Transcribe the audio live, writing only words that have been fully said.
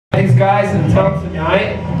Thanks guys until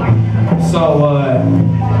tonight. So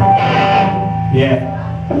yeah.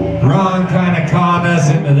 Ron kind of conned us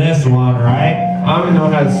into this one, right? I don't even know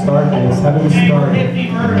how to start this. How do we start?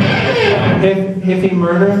 Hippie murder. Hippie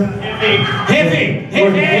murder? Hippie!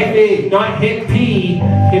 Hippie! Not hit P.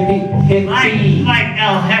 Hippie. Hit P. Like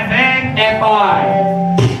El Jefe? F-I.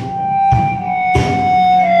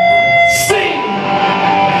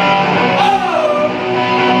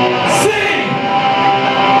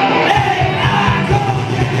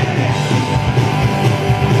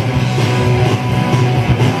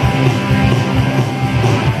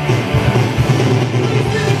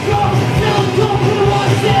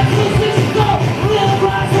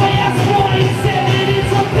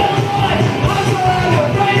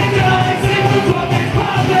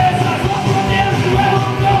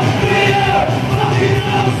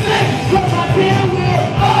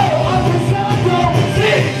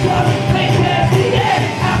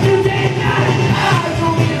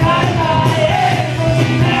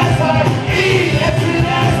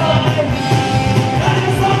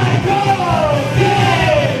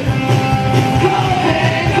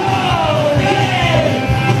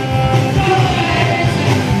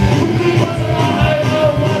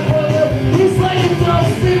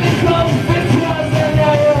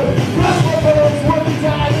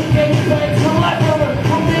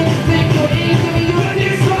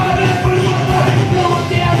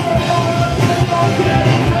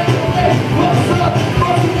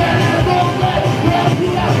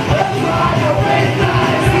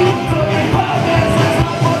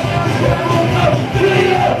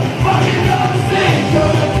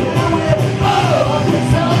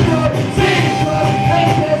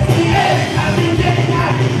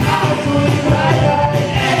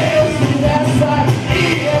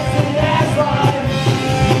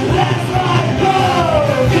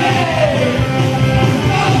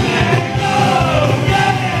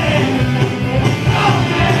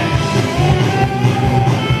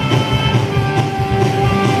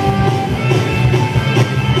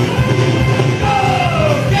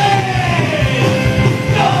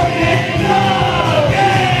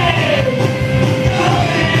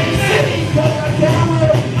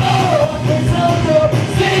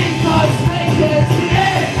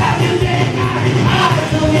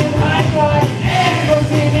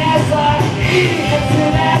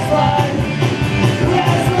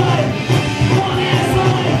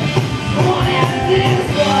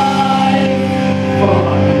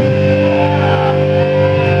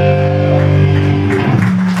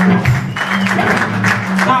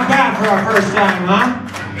 First time, huh?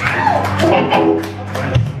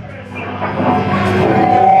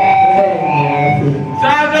 So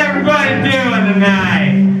how's everybody doing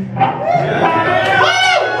tonight?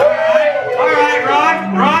 Alright,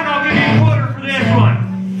 Ron, I'll give you a quarter for this one.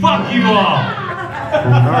 Fuck you all.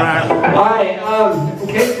 Alright, in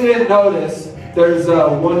case you didn't notice, there's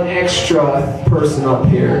one extra person up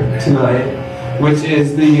here tonight, which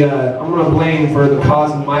is the, I'm gonna blame for the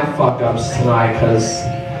cause of my fuck-ups tonight, because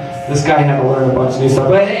this guy had to learn a bunch of new stuff.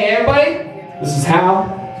 But hey, everybody, this is Hal.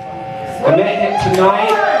 I met him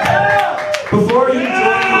tonight. Before he joined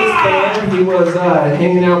this band, he was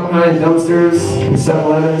hanging out behind dumpsters and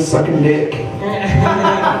 7-Eleven, sucking dick.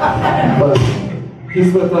 But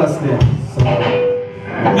he's with us now. So.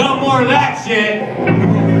 No more of that shit. I'm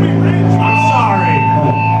sorry.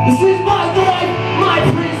 This is my life, my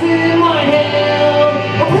prison, my hell.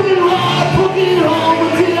 I'm putting home,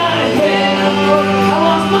 what did I fail? I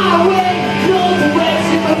lost my way, no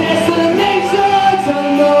direction, my destination.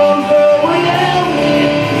 Turn over, will help me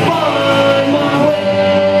find my way.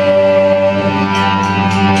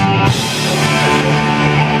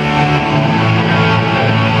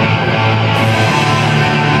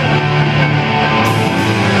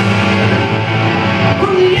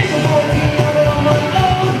 From the age of 14, I've been on my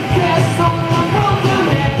own. Cast on my broken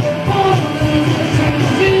head, born to lose.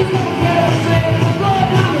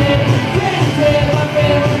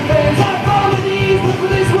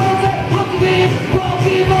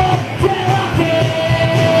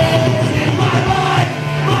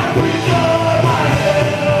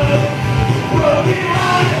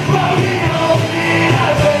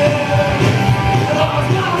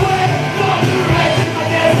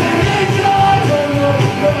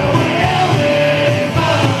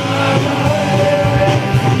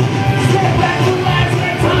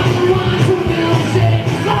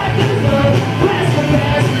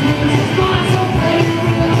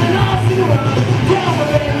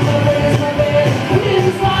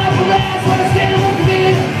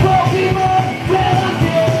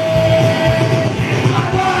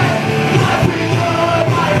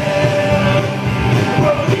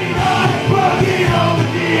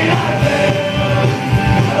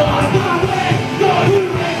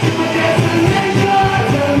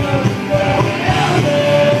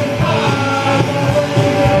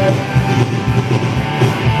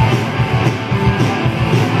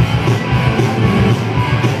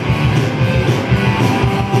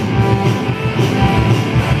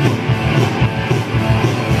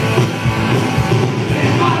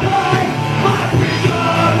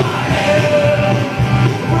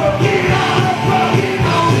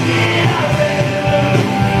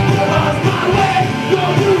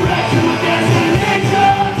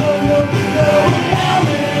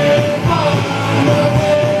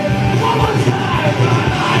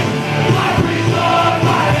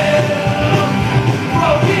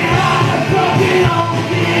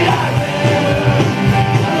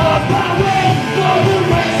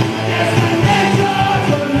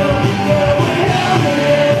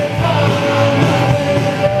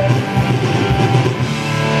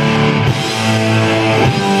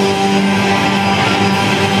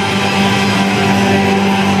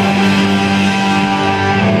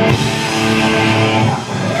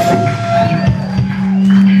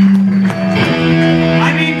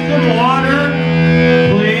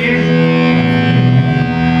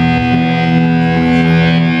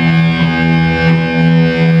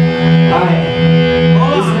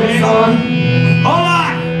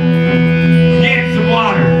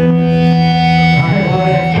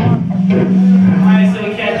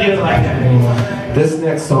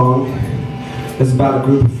 next song is about a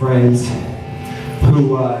group of friends who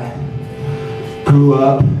grew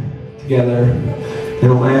up together in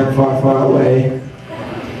a land far, far away,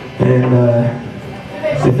 and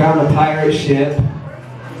they found a pirate ship.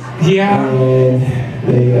 Yeah. And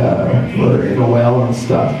they were in a well and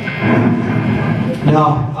stuff.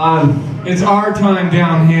 No, it's our time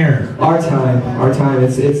down here. Our time.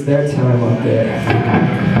 It's their time up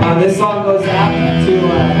there. This song goes out to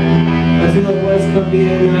the boys come be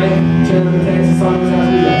here tonight. Turn on the Texas song goes out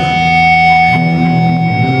to you guys.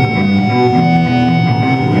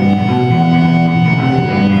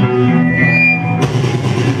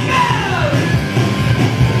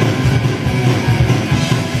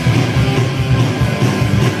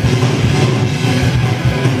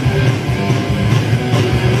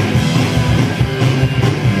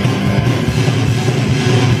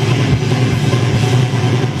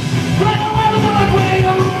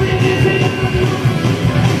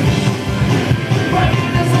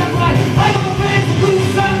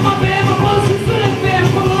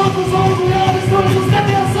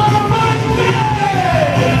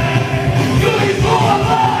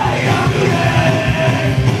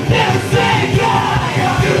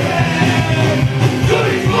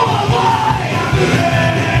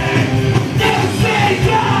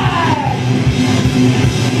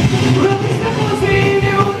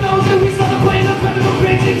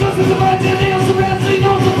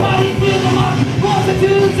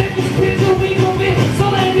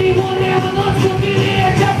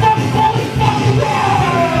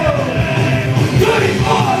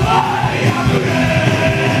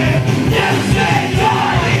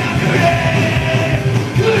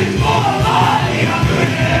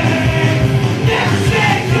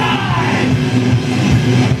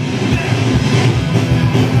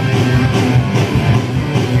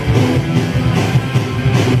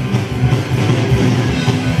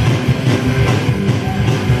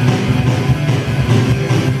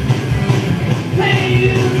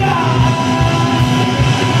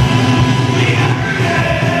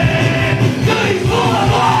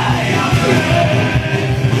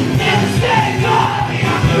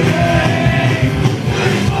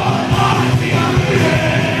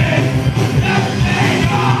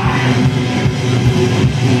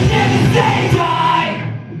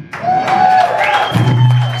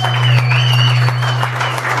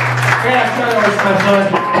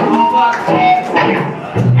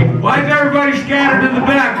 Why is everybody scattered in the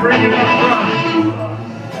back? Bring it up front.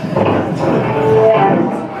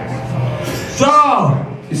 So,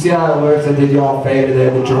 you see how it works? I did y'all a favor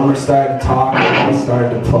there. The drummer started to talk and I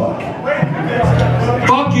started to pluck.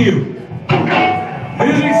 Fuck you.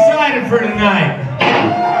 Who's excited for tonight?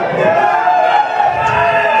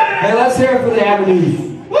 Hey, let's hear it for the Avenues.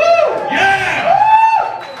 Woo! Yeah!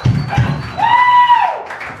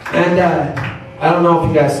 And I don't know if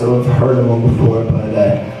you guys have heard of them before, but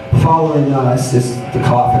following us is the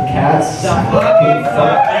Coffin Cats.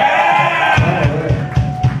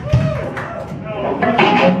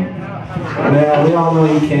 Yeah, we all know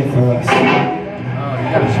you came from us.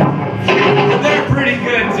 They're pretty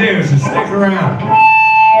good too, so stick around.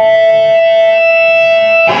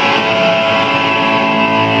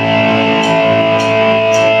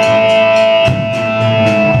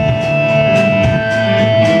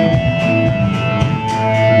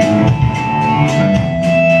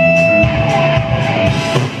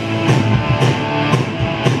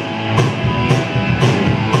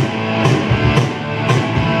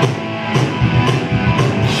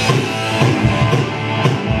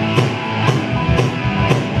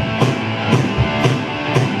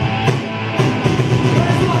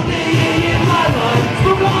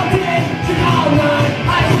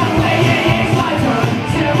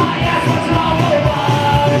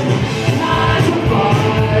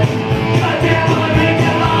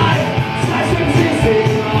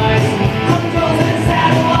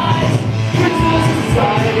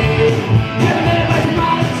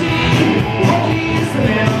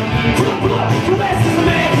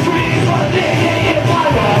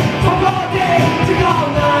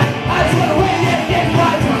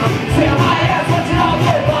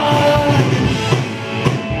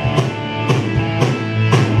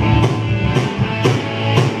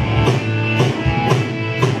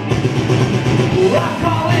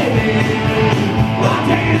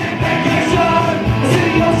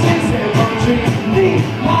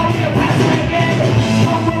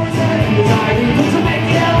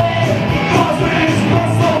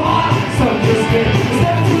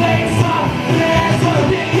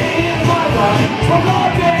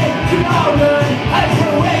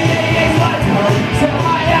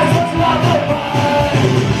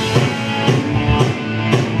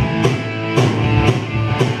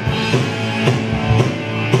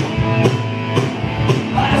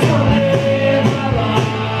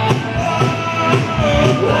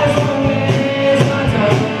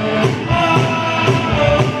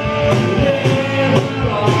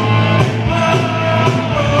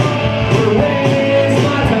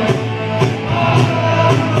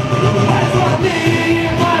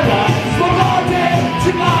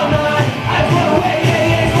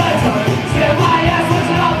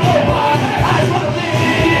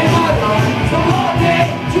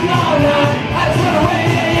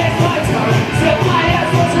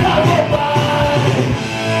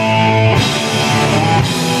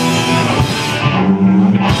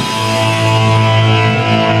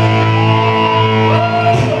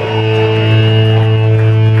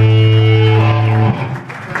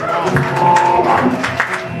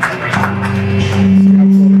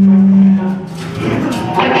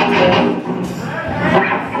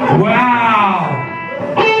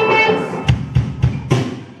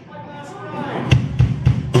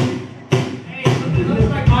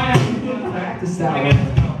 peace out.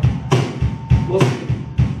 We'll see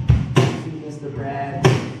Mr. Brad.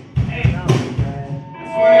 Hey, no. Brad. I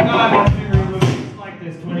swear to God, my finger was just like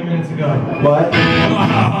this 20 minutes ago. What? I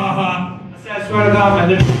said, I swear to God, my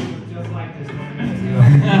lips were just like this 20 minutes ago.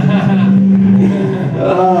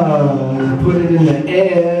 Put it in the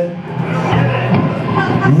air.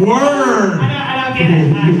 Word! I don't get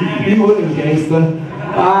it. I don't get You it. wouldn't, gangsta.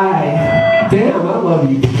 Damn, I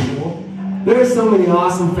love you people. There are so many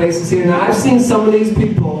awesome faces here. Now, I've seen some of these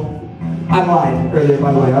people. I lied earlier,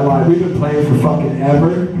 by the way. I lied. We've been playing for fucking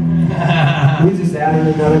ever. We just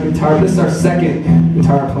added another guitar. This is our second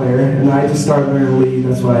guitar player, and I just started learning lead.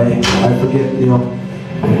 That's why I forget, you know.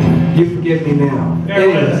 You forgive me now. Bear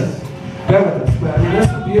with us. Bear with us. But I mean, there's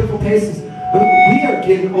some beautiful faces. But we are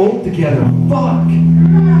getting old together. Fuck.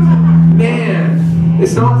 Man.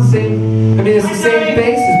 It's not the same. I mean, it's the same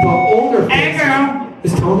faces, but older faces. Hey, girl.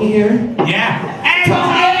 Is Tony here? Yeah. Hey,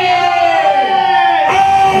 Tony!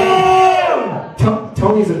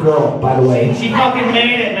 Tony's a girl, by the way. She fucking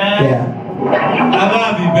made it, man. Yeah. I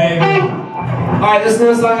love you, baby. Alright, this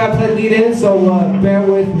next song I played lead in, so bear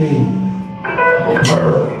with me.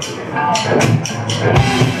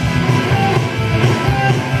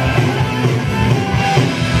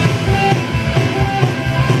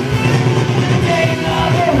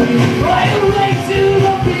 Right away to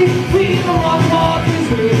the beat, feet along Martha's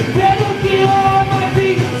Way. Better get on my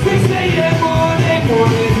feet, 6 a.m. morning.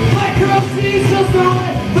 My girl sees the sun,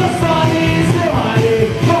 the sun is still hiding.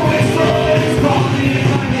 The whistle is calling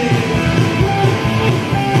my name.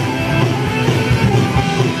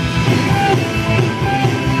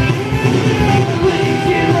 Link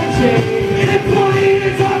in the chain,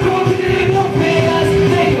 employees are broken, don't pay us,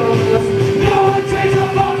 they own us. No one takes a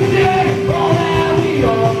fucking day, all that we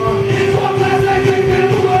are. It's one last night, they get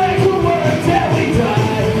away to work till we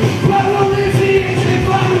die. Problem is the ancient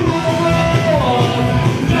fire will on.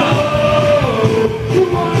 No, you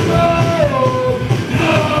wanna go?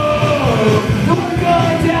 No, you wanna go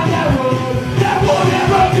down that road that won't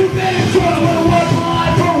ever do better. Trust what a one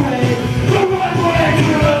line parade. The one way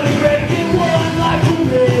to really break it, one life to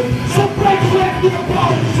live. So break with the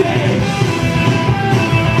apology.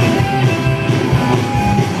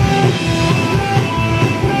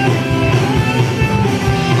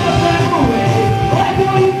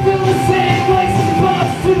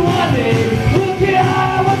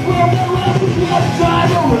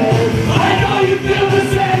 Drive away. I know you feel the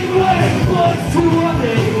same way. What's to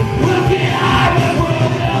worry? We'll get high, but we'll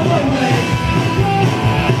never wait.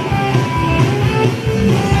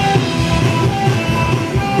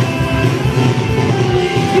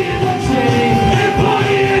 Link in the chain.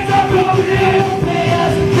 Employees are broken, they don't pay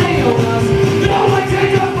us, they own us. No one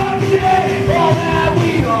takes a fucking day, all that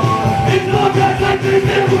we are. It's not just like this,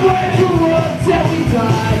 it's way to work till we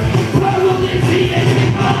die. Problem is the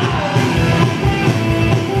ancient mind.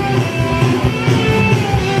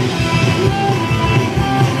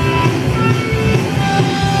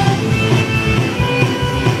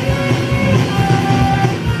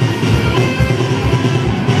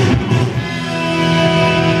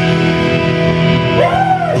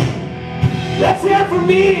 Let's hear it for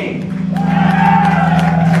me!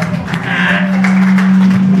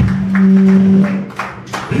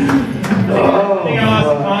 I lost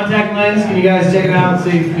the contact lens. Can you guys check it out and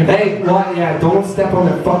see? Hey, well, yeah, don't step on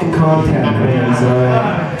that fucking contact lens,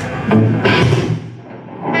 alright?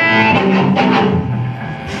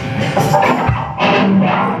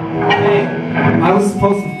 Hey, I was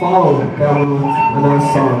supposed to follow that one with another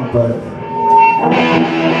song, but...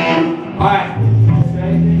 Alright.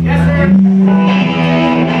 Yes, sir.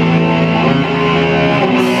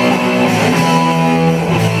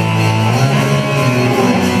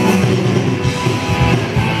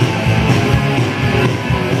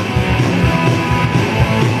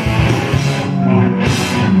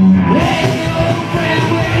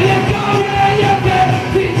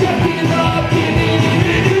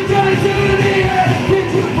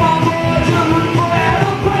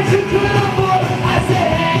 I said,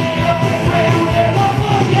 hey,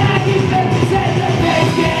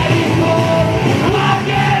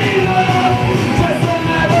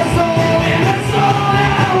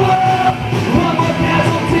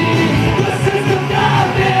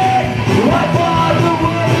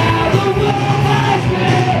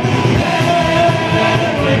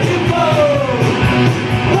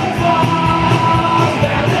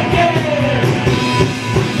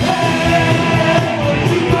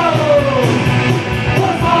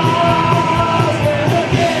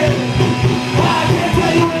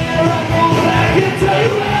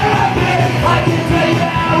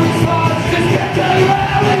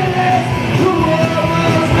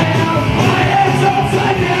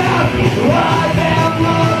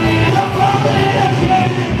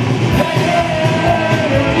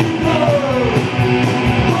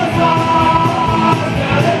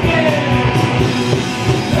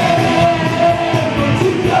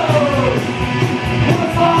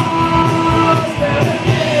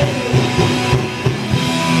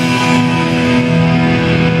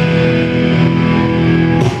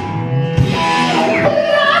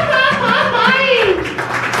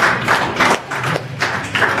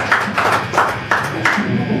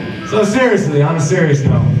 So seriously, on a serious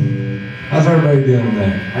note, how's everybody doing today?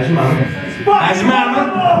 How's your mama? How's your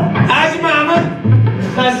mama? How's your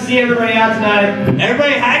mama? Nice to see everybody out tonight.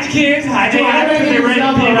 Everybody hide your kids, hide your kids, because they're ready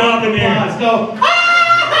to put up in here. Let's go.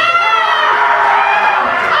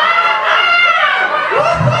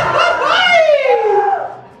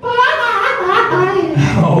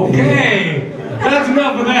 Okay, that's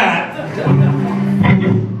enough of that.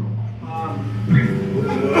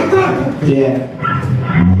 Yeah.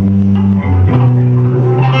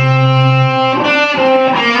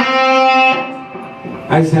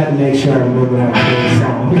 I just had to make sure I remember how to play the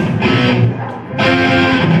song.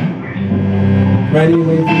 Ready? Wait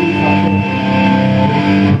for you.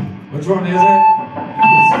 Which one is it?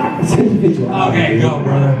 It's individual. Okay, go,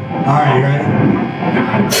 brother. Alright, you ready?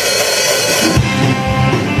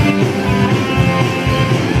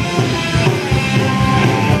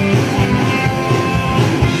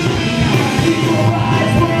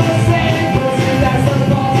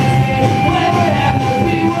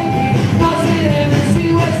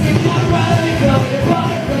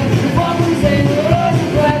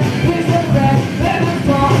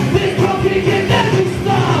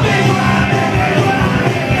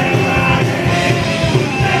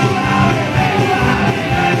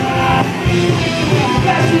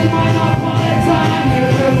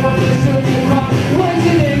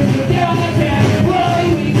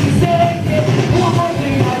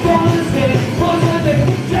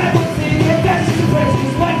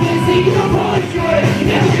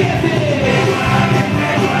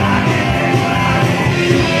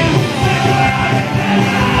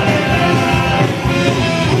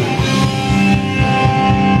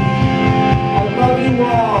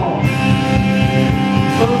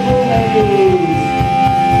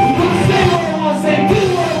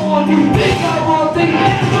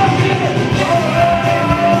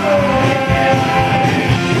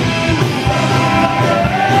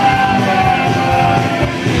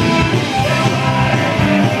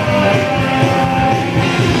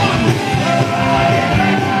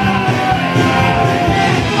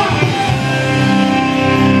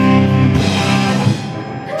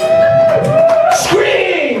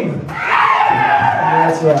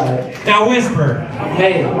 Now whisper.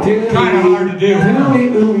 Hey, Kind of hard to do.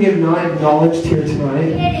 Who we have not acknowledged here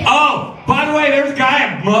tonight? Oh, by the way, there's a guy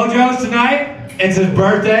at Mojos tonight. It's his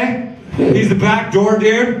birthday. He's the backdoor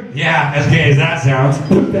dude. Yeah, as gay as that sounds.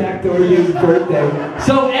 The backdoor dude's birthday.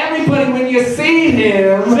 So everybody, when you see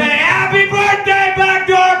him, say happy birthday,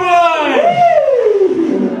 backdoor boy!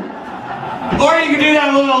 Or you can do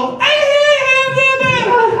that little.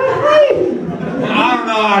 I don't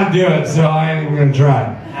know how to do it, so I ain't even gonna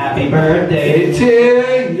try. Happy birthday to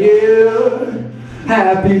you.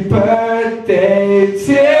 Happy birthday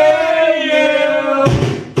to you.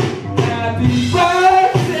 Happy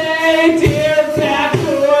birthday, dear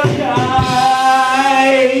backdoor guy.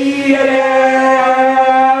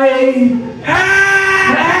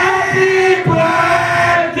 Happy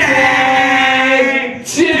birthday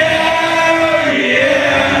to you.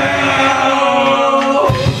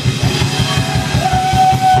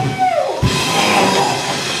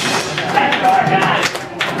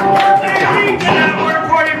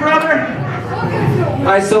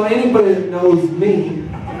 Alright, so anybody that knows me,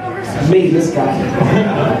 this guy,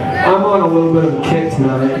 I'm on a little bit of a kick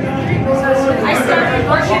tonight. I started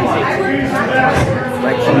working.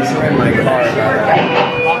 My keys are in my car.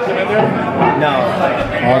 No.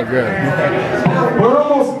 Oh, good. We're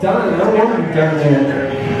almost done. I don't want to be done yet.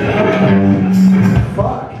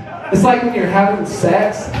 Fuck. It's like when you're having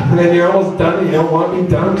sex, and then you're almost done, and you don't want to be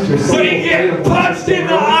done, because you're so So you get punched in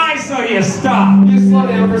the eye, so you stop. You slow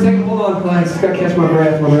down for a second, hold on, I just gotta catch my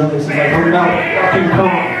breath when earlier. She's like, I'm about fucking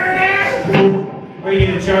calm. Where you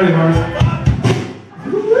get a Charlie horse?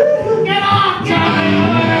 Get off, Charlie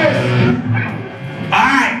horse!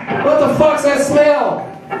 Alright, What the fuck's that smell?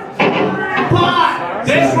 Pot!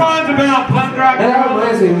 this one's about punk rock. That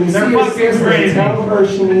reminds me, when you They're see your fucking sister, crazy. tell her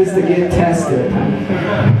she needs to get tested.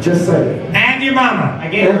 Just say it. And your mama. I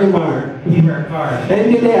gave her And a your car. mother. Give her a car.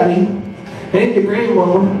 And your daddy. And your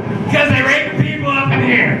grandmama. Because they rape people up in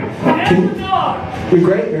here. Your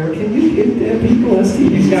great girl. Can you give them people You just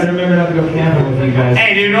STDs? gotta remember not to go camping with you guys.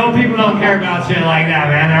 Hey, dude, old people don't care about shit like that,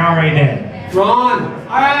 man. They're already dead. Ron!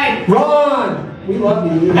 Alright! Ron! We love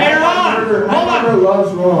you. Hey, Ron! Hold on.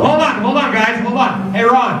 Loves Ron. Hold on, guys. Hold on. Hey,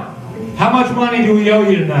 Ron. How much money do we owe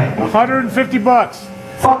you tonight? $150.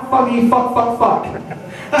 Fuck.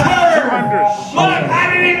 Look, I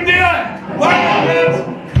didn't even do it. What happens?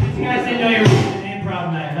 You guys didn't know you were doing an improv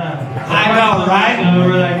night, huh? I know, right? So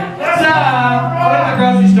we're like, what's up? I went to the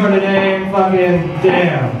grocery store today and fucking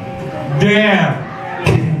damn.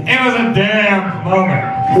 It was a damn moment.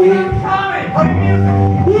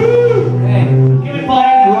 Hey,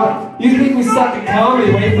 you think we suck at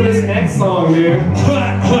comedy? Wait for this next song, dude.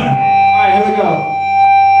 Alright, here we go.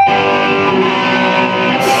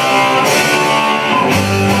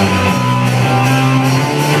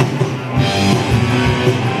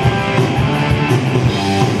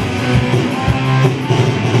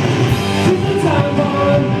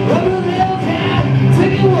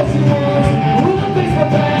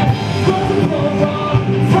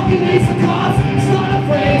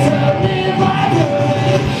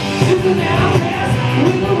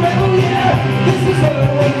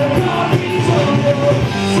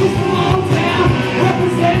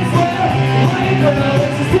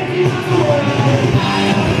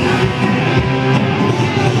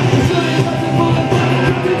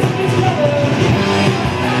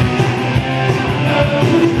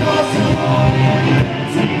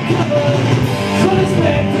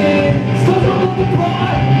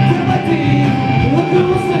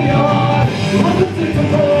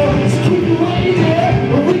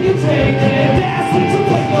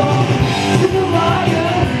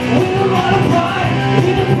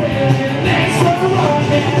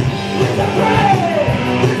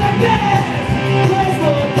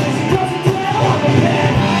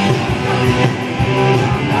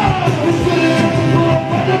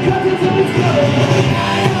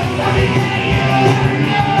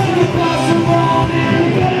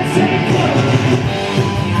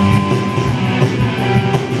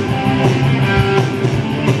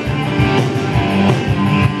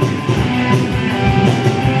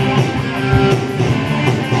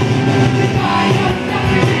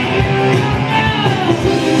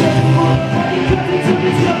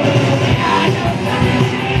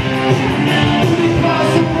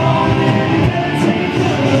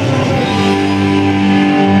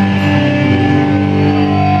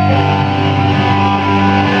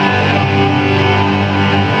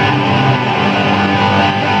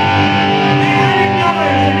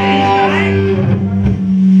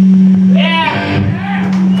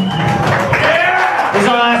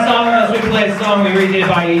 We redid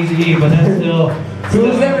by Easy, but that's still.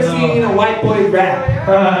 Who's ever seen a white boy rap?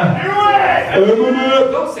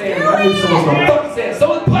 Don't say it. Don't say it.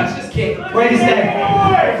 Someone punch this kid. What did he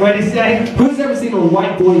say? What did he say? Who's ever seen a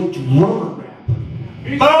white boy drummer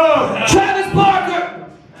rap? Oh! Travis Barker!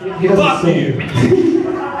 He doesn't Fuck sing.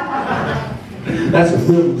 you! That's a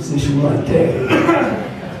real musician right there.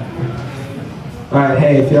 Alright,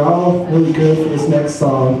 hey, if you're all really good for this next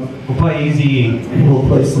song, We'll play Easy. we'll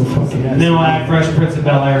play some fucking ass. And then we'll add Fresh Prince of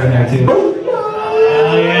Bel-Air in there too.